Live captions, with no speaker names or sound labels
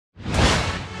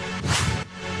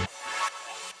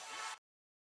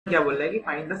क्या बोल रहा है कि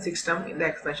find the sixth term in the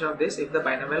expansion of this if the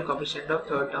binomial coefficient of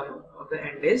third term of the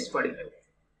end is 45।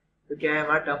 तो क्या है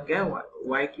हमारा टर्म, क्या है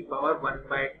y की पावर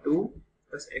 1/2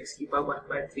 प्लस x की पावर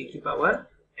 1/3 की पावर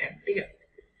n। ठीक है,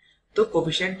 तो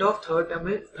coefficient of third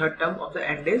term of the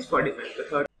end is 45। तो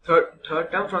third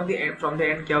term from the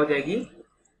end क्या हो जाएगी,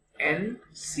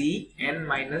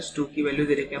 nc(n-2) की वैल्यू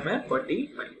दे रखी है हमें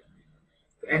 45।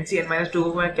 तो nc(n-2)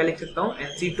 को मैं क्या लिख सकता हूँ,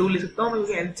 nc2 लिख सकता हूँ,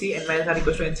 क्योंकि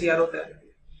nc(n-r) होता है।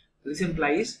 दिस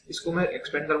इंप्लाइज, इसको मैं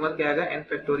एक्सपेंड करूंगा, क्या आएगा n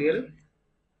factorial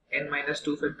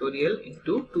n-2 factorial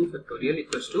into 2 factorial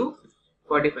equals to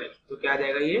 45। तो क्या आ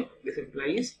जाएगा ये, दिस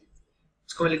इंप्लाइज,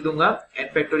 इसको मैं लिख दूंगा n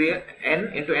factorial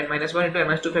n into n-1 into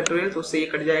n-2 factorial, तो उससे ये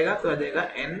कट जाएगा, तो आ जाएगा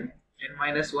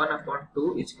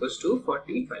n-1/2 इक्वल्स टू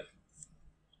 45।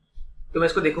 तो मैं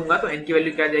इसको देखूंगा तो n की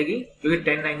वैल्यू क्या आ जाएगी, क्योंकि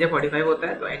 10 9 45 होता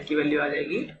है, तो n की वैल्यू आ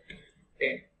जाएगी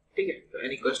 10। ठीक है, तो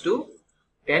n इक्वल्स टू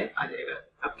 10 आ जाएगा।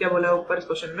 अब क्या बोला है ऊपर इस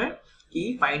क्वेश्चन में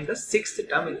कि find the sixth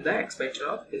term in the expansion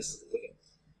of this. ठीक है,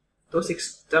 तो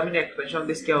sixth term in expansion of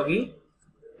this क्या होगी,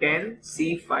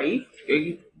 10c5,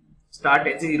 क्योंकि स्टार्ट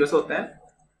 10 से 0 से होता है,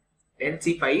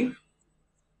 10c5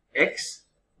 x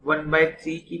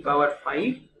 1/3 की पावर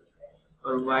 5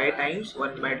 और y टाइम्स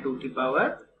 1/2 की पावर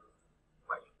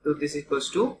 5। तो this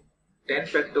equals to 10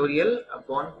 factorial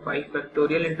upon 5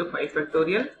 factorial into 5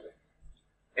 factorial,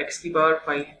 x की पावर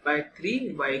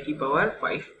 5/3, y की पावर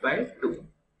 5/2। तो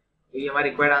ये हमारा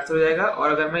रिक्वायर्ड आंसर हो जाएगा।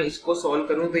 और अगर मैं इसको सॉल्व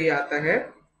करूं तो ये आता है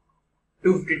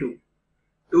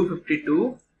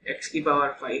 252 x की पावर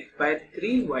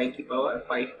 5/3, y की पावर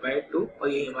 5/2, और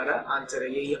यही हमारा आंसर है,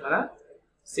 यही हमारा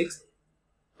सिक्स्थ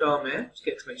टर्म है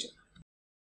उसके एक्सपेंशन।